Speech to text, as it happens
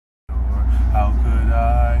How could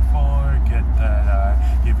I forget that I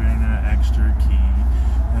given her an extra key?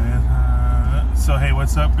 So hey,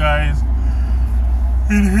 what's up, guys?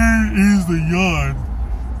 And here is the yawn.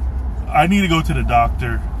 I need to go to the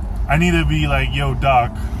doctor. I need to be like, yo,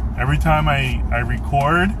 doc. Every time I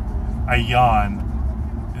record, I yawn.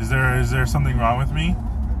 Is there something wrong with me?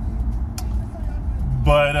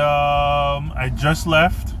 But I just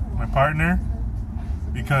left my partner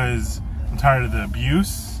because I'm tired of the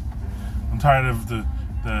abuse. I'm tired of the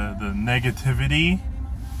negativity.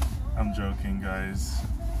 I'm joking, guys.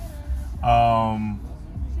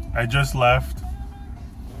 I just left.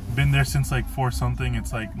 Been there since like 4 something.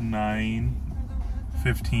 It's like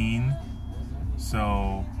 9:15.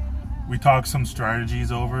 So we talked some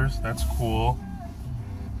strategies over. So that's cool.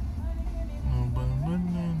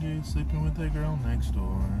 Sleeping with that girl next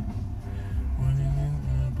door.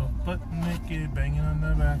 Butt naked, banging on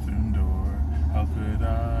the bathroom door. How could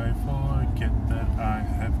I forget that I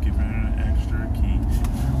have given her an extra key?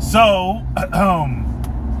 So,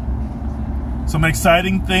 some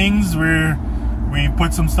exciting things. We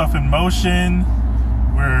put some stuff in motion.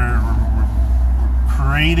 We're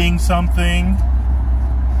creating something.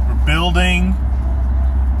 We're building,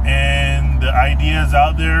 and the idea is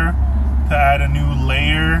out there to add a new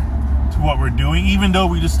layer to what we're doing, even though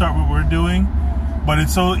we just start what we're doing. But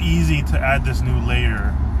it's so easy to add this new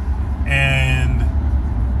layer, and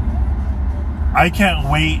I can't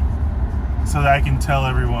wait so that I can tell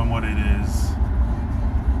everyone what it is.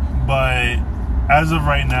 But as of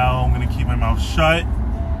right now, I'm gonna keep my mouth shut.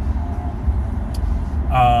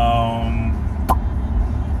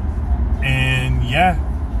 And yeah,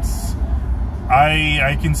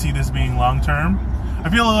 I can see this being long term. I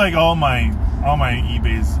feel like all my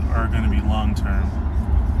eBays are going to be long term,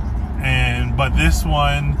 but this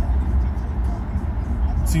one,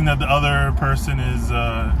 seeing that the other person is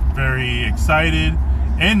very excited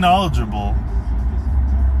and knowledgeable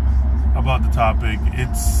about the topic,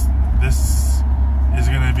 this is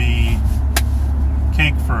going to be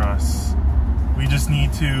cake for us. We just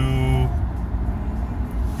need to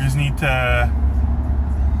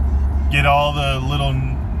get all the little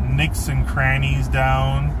nicks and crannies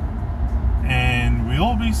down, and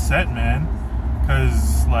we'll be set, man.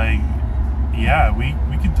 Because, like, yeah, we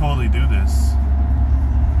can totally do this.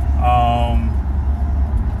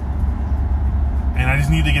 And I just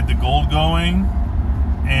need to get the gold going,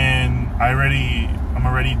 and I'm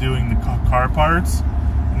already doing the car parts,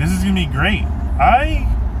 and this is gonna be great.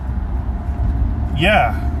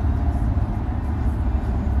 Yeah.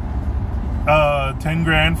 10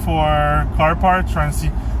 grand for car parts, trying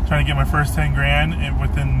to get my first 10 grand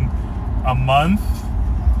within a month.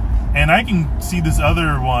 And I can see this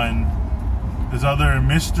other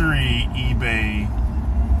mystery eBay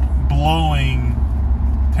blowing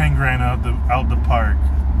 10 grand out the park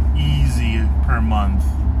easy per month.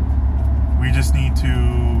 We just need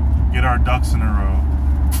to get our ducks in a row.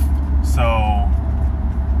 So,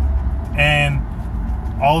 and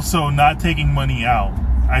also not taking money out.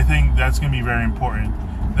 I think that's going to be very important,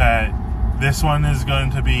 that this one is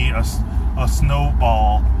going to be a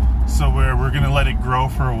snowball, so we're going to let it grow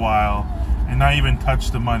for a while and not even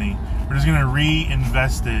touch the money. We're just going to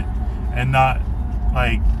reinvest it and not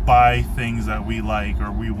like buy things that we like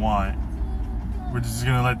or we want. We're just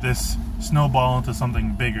going to let this snowball into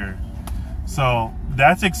something bigger. So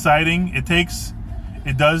that's exciting. It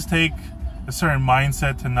does take a certain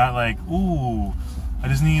mindset to not like, ooh, I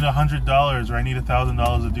just need $100 or I need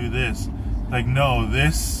 $1,000 to do this. Like, no,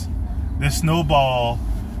 this snowball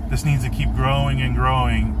just needs to keep growing and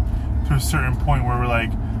growing to a certain point where we're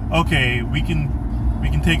like, okay, we can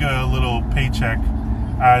take a little paycheck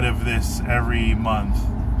out of this every month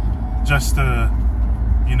just to,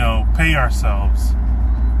 you know, pay ourselves.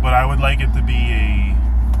 But I would like it to be a,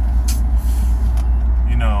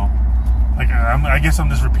 you know, like, I guess I'm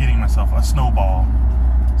just repeating myself, a snowball.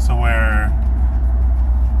 So where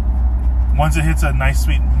once it hits a nice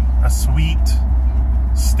sweet,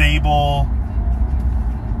 stable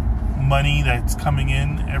money that's coming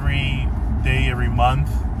in every day, every month,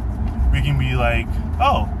 we can be like,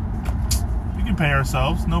 oh, we can pay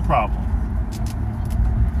ourselves, no problem.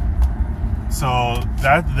 So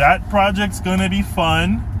that project's gonna be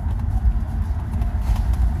fun.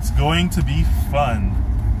 It's going to be fun.